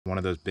One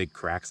of those big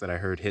cracks that I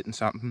heard hitting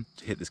something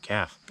to hit this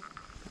calf.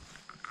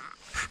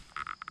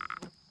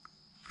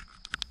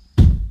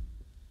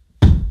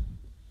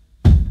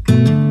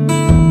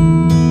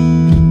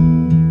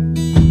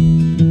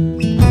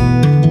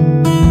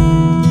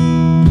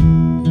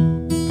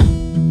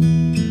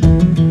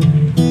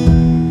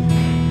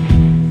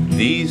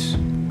 These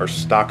are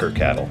stocker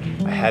cattle.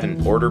 I had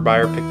an order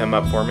buyer pick them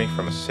up for me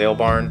from a sale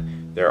barn.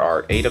 There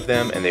are 8 of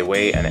them and they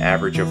weigh an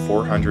average of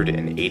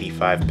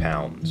 485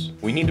 pounds.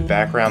 We need to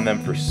background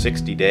them for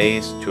 60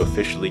 days to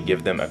officially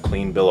give them a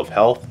clean bill of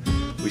health.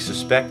 We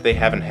suspect they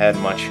haven't had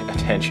much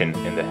attention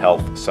in the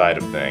health side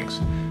of things.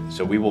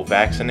 So we will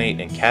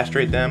vaccinate and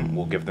castrate them.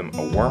 We'll give them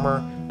a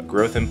wormer, a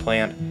growth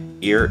implant,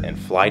 ear and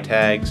fly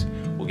tags.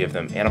 We'll give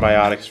them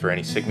antibiotics for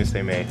any sickness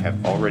they may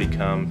have already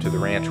come to the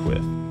ranch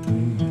with.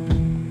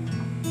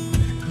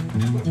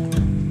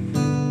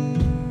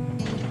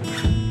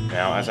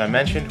 Now, as I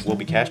mentioned, we'll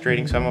be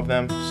castrating some of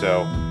them,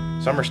 so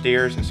some are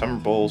steers and some are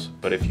bulls,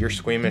 but if you're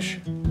squeamish,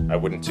 I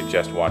wouldn't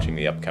suggest watching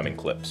the upcoming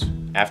clips.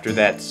 After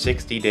that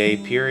 60-day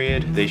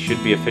period, they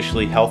should be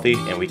officially healthy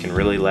and we can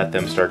really let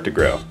them start to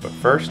grow. But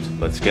first,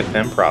 let's get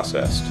them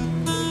processed.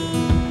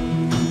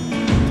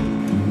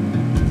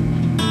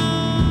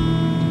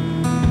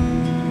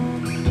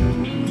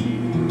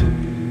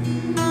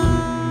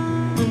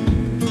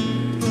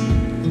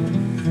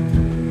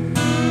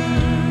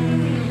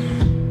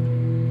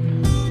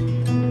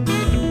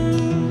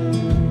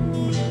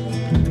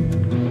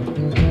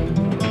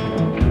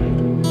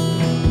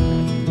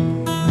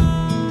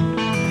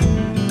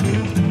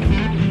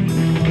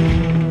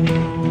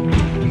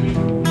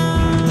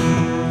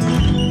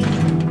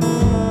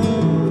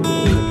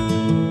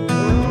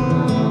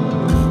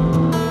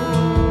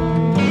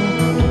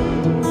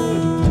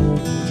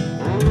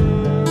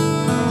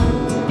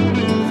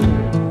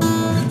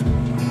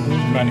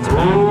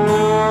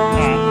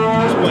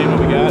 Explain what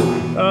we got.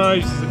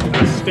 He's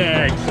a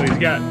stag, so he's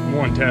got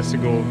one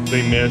testicle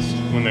they missed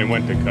when they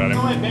went to cut him.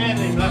 Only bad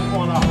they left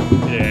one off.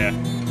 Yeah,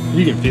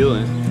 you can feel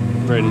it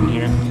right in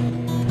here.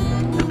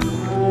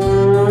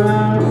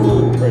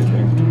 Right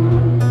there.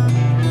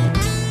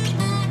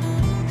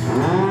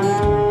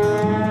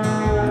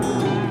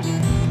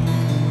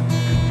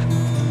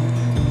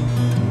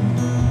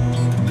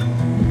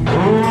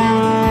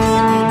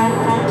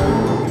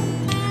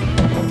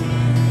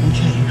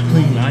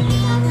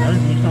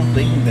 He's not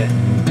thinking that.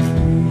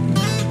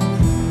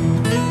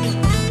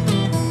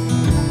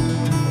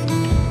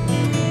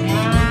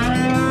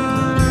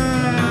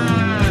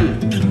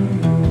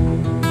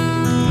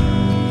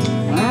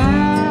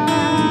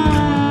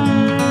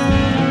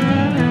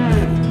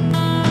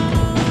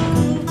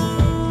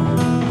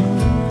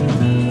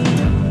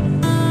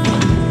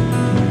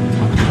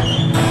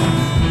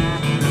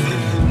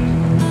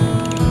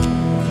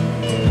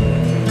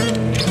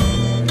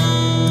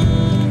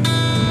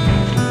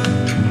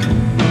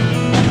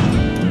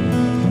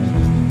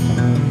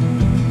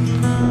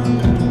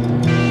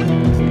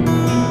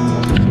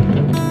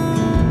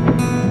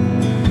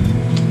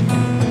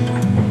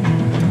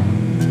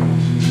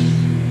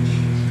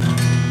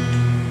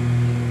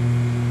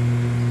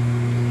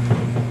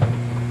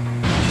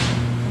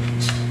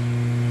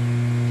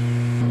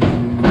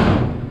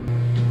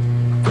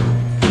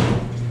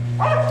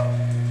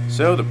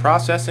 So the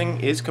processing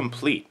is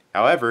complete.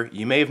 However,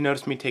 you may have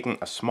noticed me taking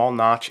a small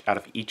notch out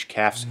of each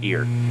calf's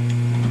ear.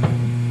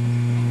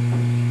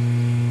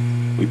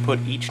 We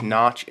put each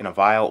notch in a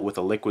vial with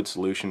a liquid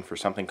solution for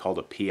something called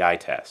a PI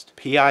test.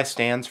 PI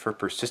stands for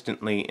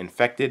persistently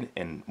infected,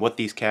 and what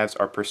these calves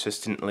are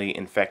persistently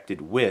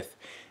infected with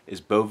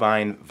is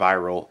bovine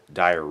viral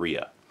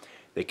diarrhea.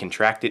 They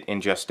contract it in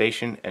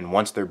gestation, and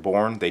once they're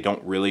born, they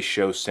don't really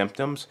show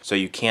symptoms, so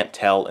you can't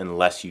tell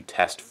unless you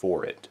test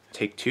for it.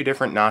 Take 2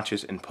 different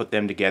notches and put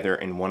them together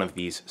in one of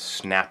these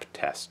snap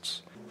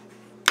tests.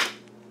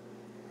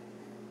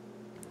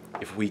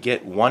 If we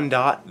get 1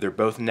 dot, they're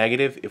both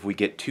negative. If we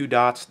get 2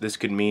 dots, this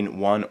could mean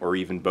one or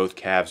even both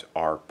calves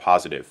are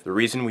positive. The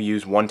reason we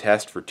use one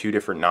test for 2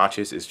 different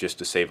notches is just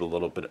to save a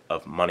little bit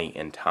of money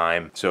and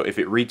time. So if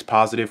it reads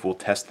positive, we'll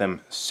test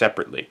them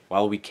separately.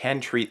 While we can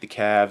treat the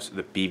calves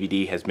that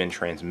BVD has been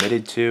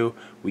transmitted to,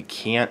 we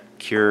can't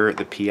cure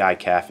the PI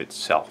calf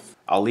itself.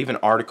 I'll leave an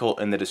article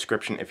in the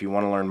description if you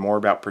want to learn more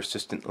about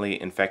persistently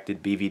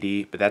infected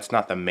BVD, but that's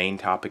not the main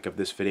topic of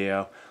this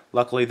video.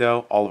 Luckily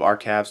though, all of our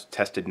calves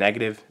tested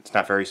negative. It's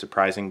not very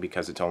surprising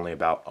because it's only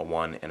about a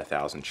 1 in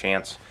 1,000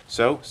 chance.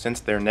 So, since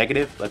they're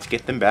negative, let's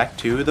get them back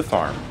to the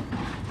farm.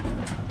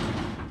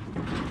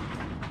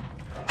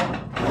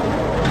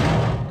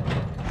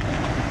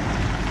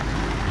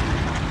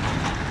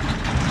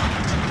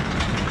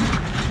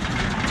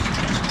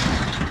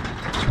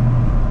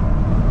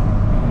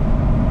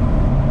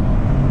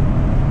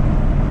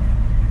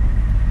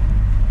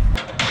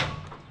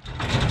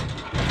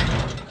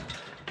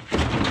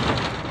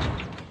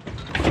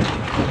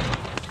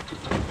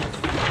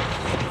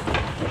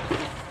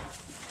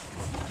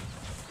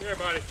 Here,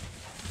 buddy.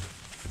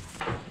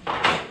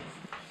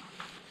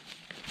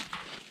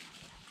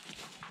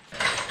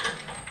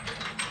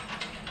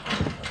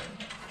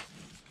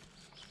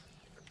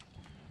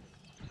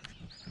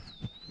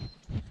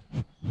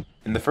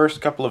 In the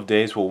first couple of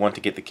days, we'll want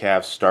to get the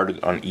calves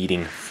started on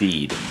eating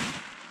feed.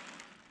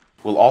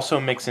 We'll also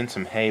mix in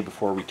some hay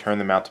before we turn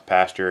them out to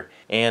pasture,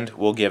 and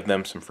we'll give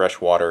them some fresh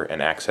water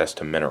and access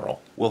to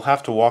mineral. We'll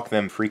have to walk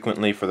them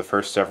frequently for the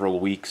first several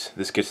weeks.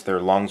 This gets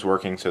their lungs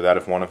working so that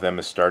if one of them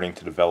is starting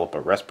to develop a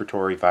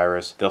respiratory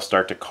virus, they'll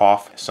start to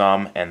cough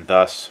some, and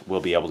thus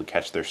we'll be able to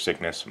catch their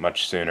sickness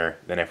much sooner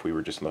than if we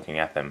were just looking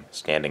at them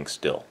standing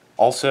still.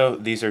 Also,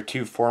 these are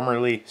 2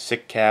 formerly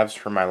sick calves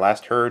from my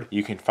last herd.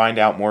 You can find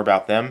out more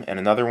about them in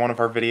another one of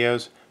our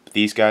videos, but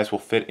these guys will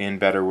fit in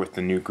better with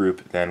the new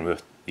group than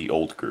with the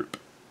old group.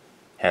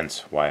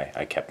 Hence why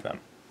I kept them.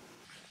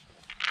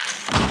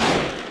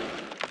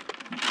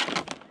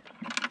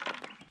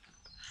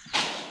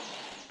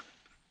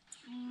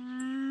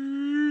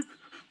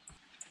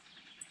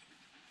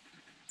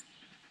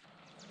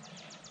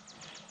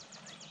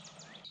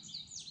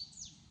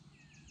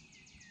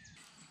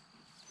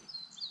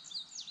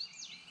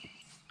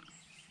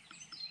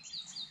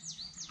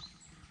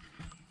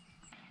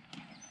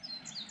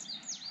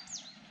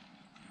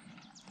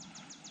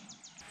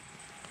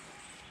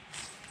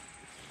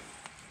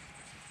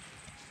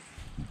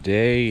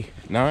 Day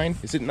 9?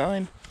 Is it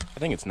 9? I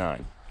think it's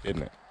 9,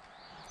 isn't it?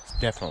 It's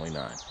definitely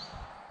 9.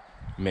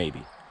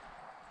 Maybe.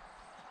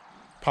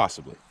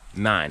 Possibly.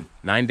 9.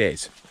 9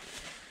 days.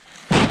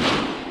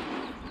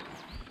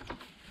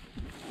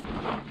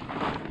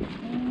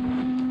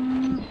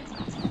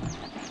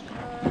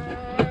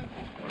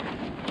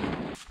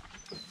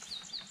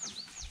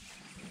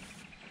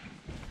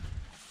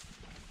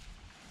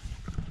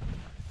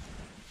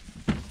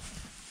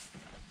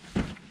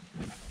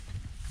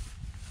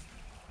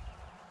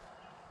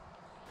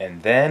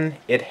 And then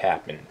it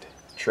happened.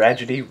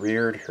 Tragedy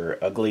reared her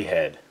ugly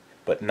head,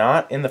 but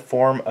not in the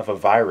form of a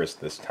virus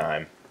this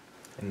time,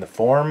 in the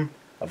form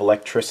of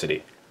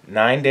electricity.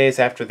 9 days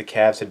after the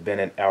calves had been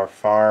at our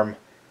farm,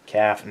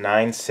 calf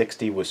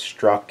 960 was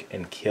struck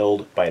and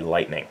killed by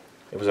lightning.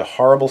 It was a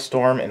horrible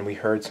storm, and we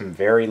heard some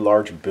very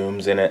large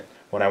booms in it.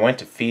 When I went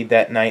to feed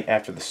that night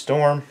after the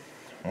storm,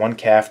 one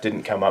calf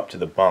didn't come up to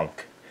the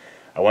bunk.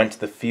 I went to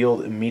the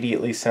field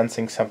immediately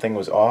sensing something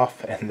was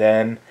off, and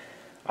then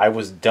I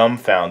was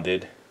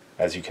dumbfounded,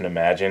 as you can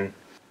imagine.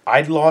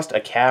 I'd lost a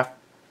calf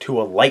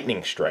to a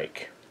lightning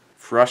strike.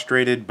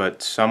 Frustrated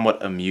but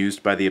somewhat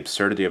amused by the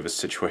absurdity of a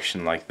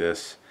situation like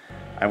this,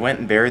 I went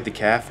and buried the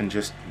calf and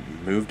just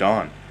moved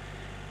on.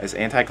 As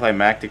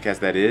anticlimactic as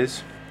that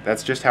is,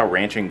 that's just how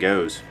ranching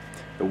goes.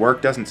 The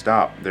work doesn't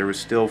stop. There was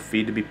still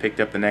feed to be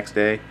picked up the next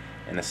day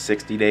and a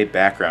 60-day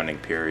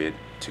backgrounding period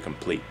to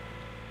complete.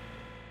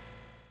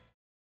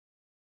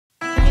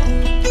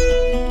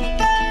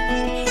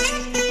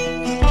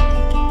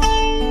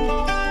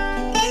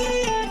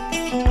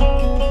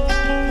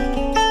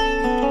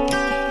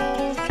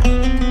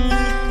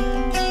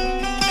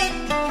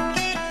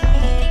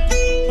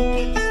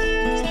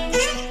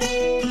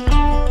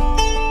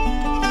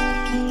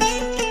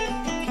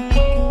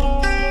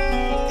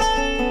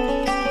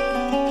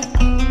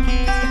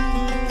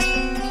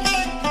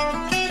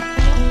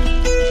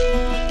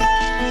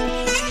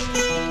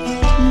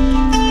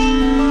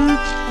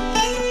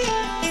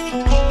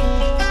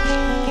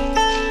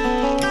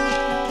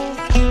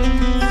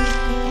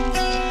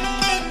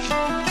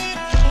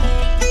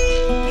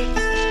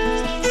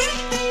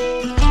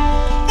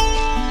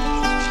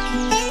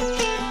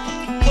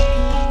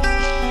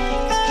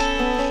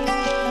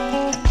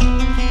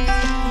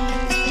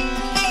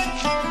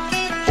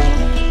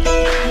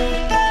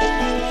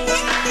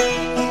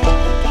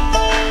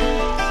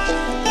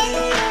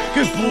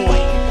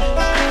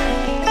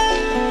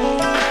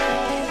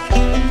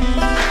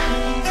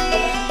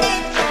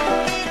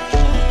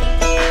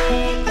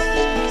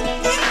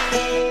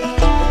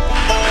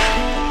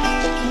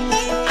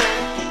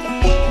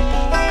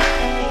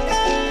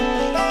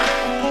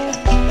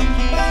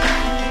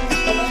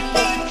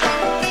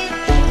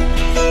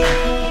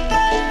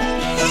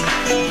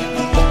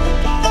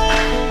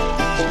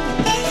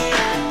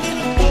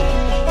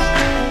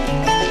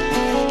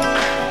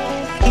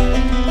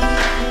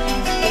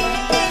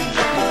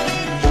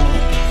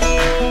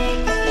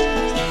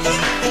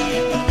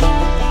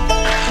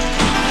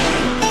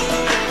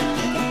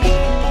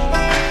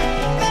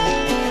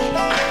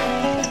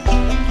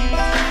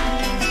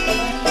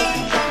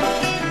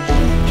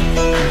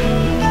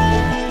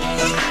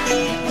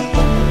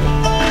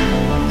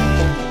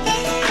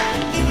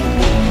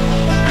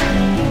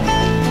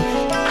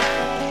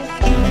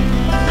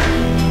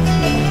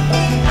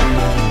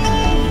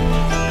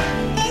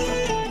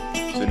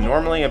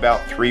 Normally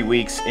about 3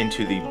 weeks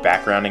into the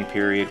backgrounding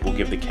period, we'll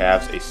give the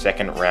calves a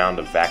second round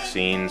of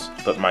vaccines,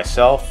 but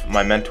myself,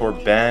 my mentor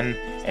Ben,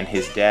 and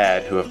his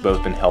dad, who have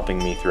both been helping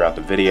me throughout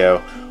the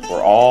video,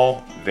 were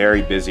all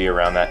very busy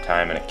around that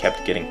time and it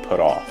kept getting put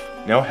off.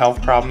 No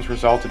health problems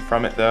resulted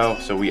from it though,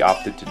 so we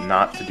opted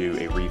not to do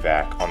a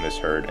revac on this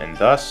herd and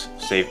thus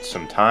saved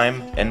some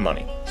time and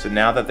money. So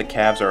now that the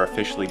calves are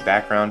officially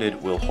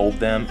backgrounded, we'll hold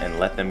them and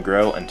let them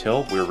grow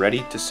until we're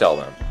ready to sell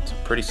them. It's a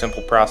pretty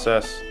simple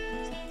process,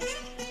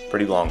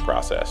 pretty long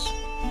process.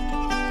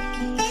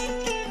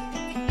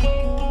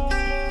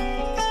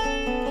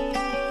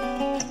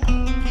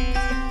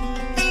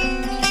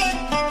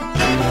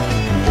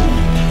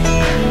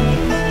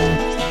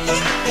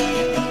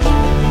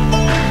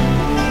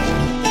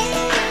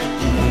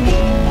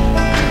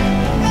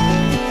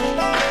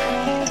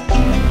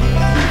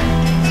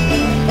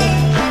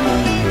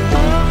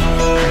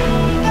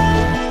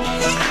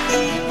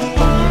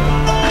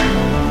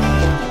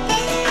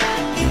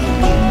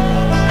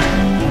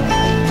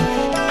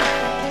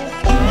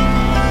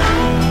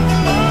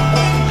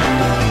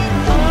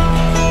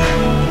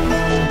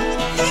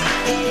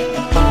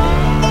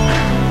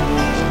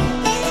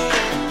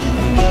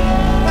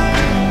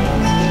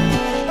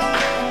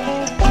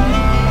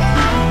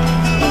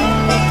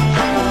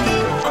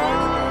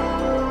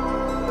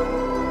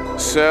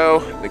 So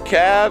the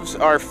calves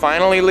are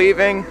finally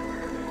leaving.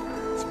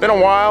 It's been a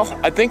while.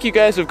 I think you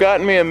guys have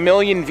gotten me 1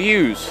 million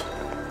views.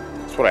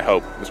 That's what I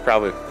hope. This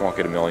probably won't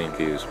get 1 million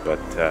views,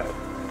 but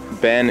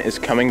Ben is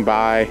coming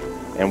by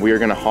and we are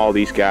gonna haul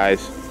these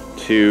guys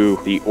to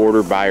the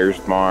order buyer's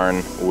barn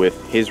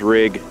with his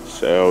rig.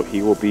 So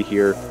he will be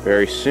here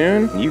very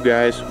soon. You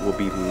guys will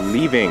be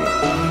leaving.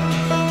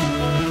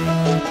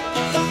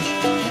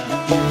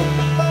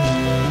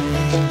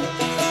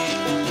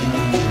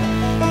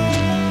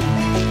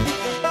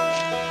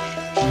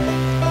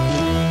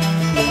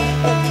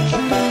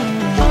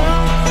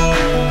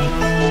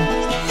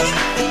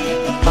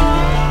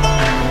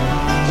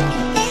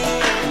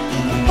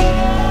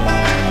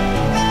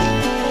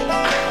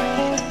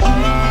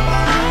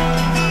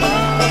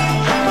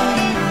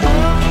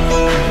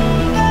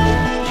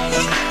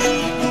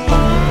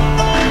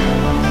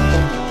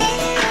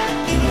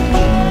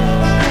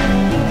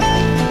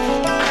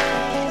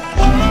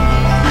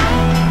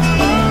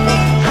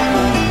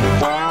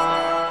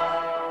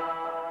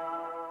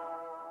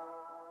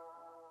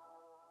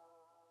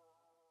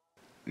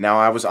 Now,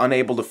 I was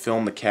unable to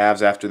film the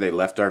calves after they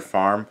left our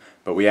farm,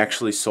 but we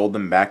actually sold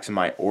them back to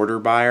my order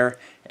buyer,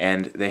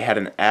 and they had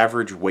an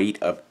average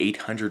weight of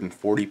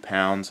 840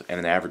 pounds and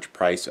an average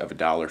price of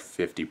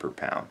 $1.50 per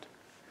pound.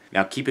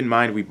 Now, keep in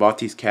mind, we bought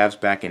these calves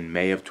back in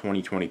May of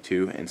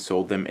 2022 and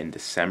sold them in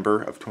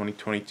December of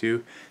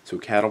 2022, so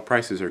cattle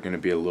prices are going to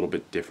be a little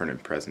bit different in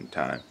present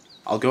time.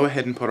 I'll go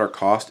ahead and put our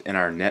cost and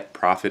our net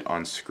profit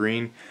on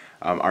screen.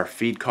 Our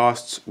feed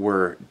costs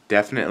were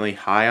definitely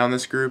high on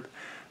this group.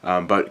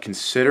 But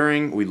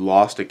considering we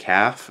lost a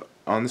calf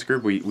on this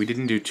group, we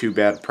didn't do too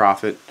bad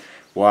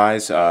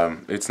profit-wise.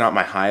 It's not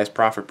my highest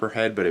profit per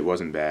head, but it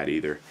wasn't bad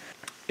either.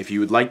 If you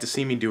would like to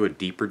see me do a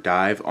deeper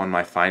dive on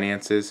my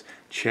finances,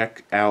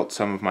 check out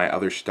some of my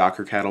other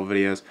stocker cattle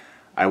videos.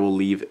 I will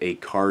leave a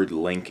card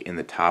link in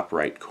the top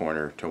right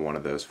corner to one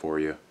of those for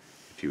you,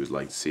 if you would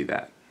like to see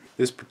that.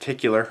 This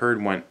particular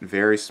herd went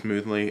very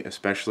smoothly,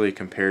 especially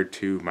compared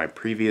to my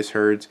previous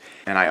herds,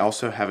 and I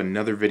also have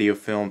another video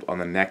filmed on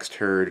the next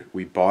herd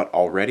we bought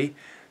already,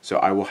 so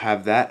I will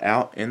have that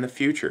out in the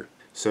future.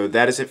 So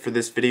that is it for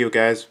this video,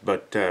 guys,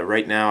 but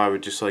right now I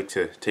would just like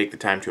to take the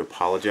time to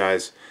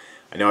apologize.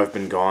 I know I've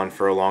been gone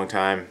for a long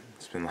time.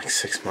 It's been like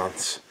 6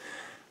 months.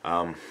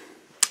 I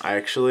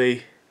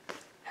actually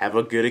have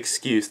a good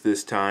excuse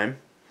this time,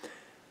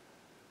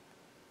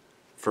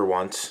 for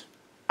once.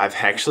 I've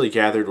actually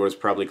gathered what is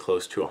probably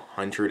close to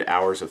 100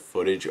 hours of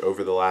footage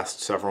over the last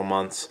several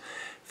months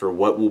for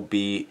what will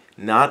be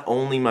not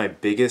only my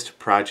biggest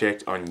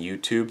project on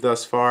YouTube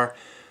thus far,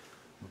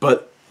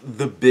 but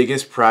the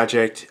biggest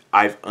project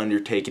I've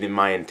undertaken in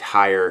my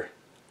entire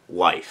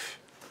life.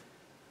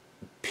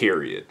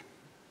 Period.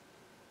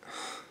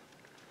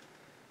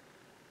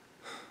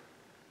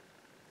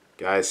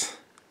 Guys,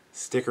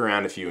 stick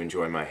around if you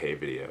enjoy my hay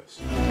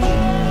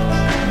videos.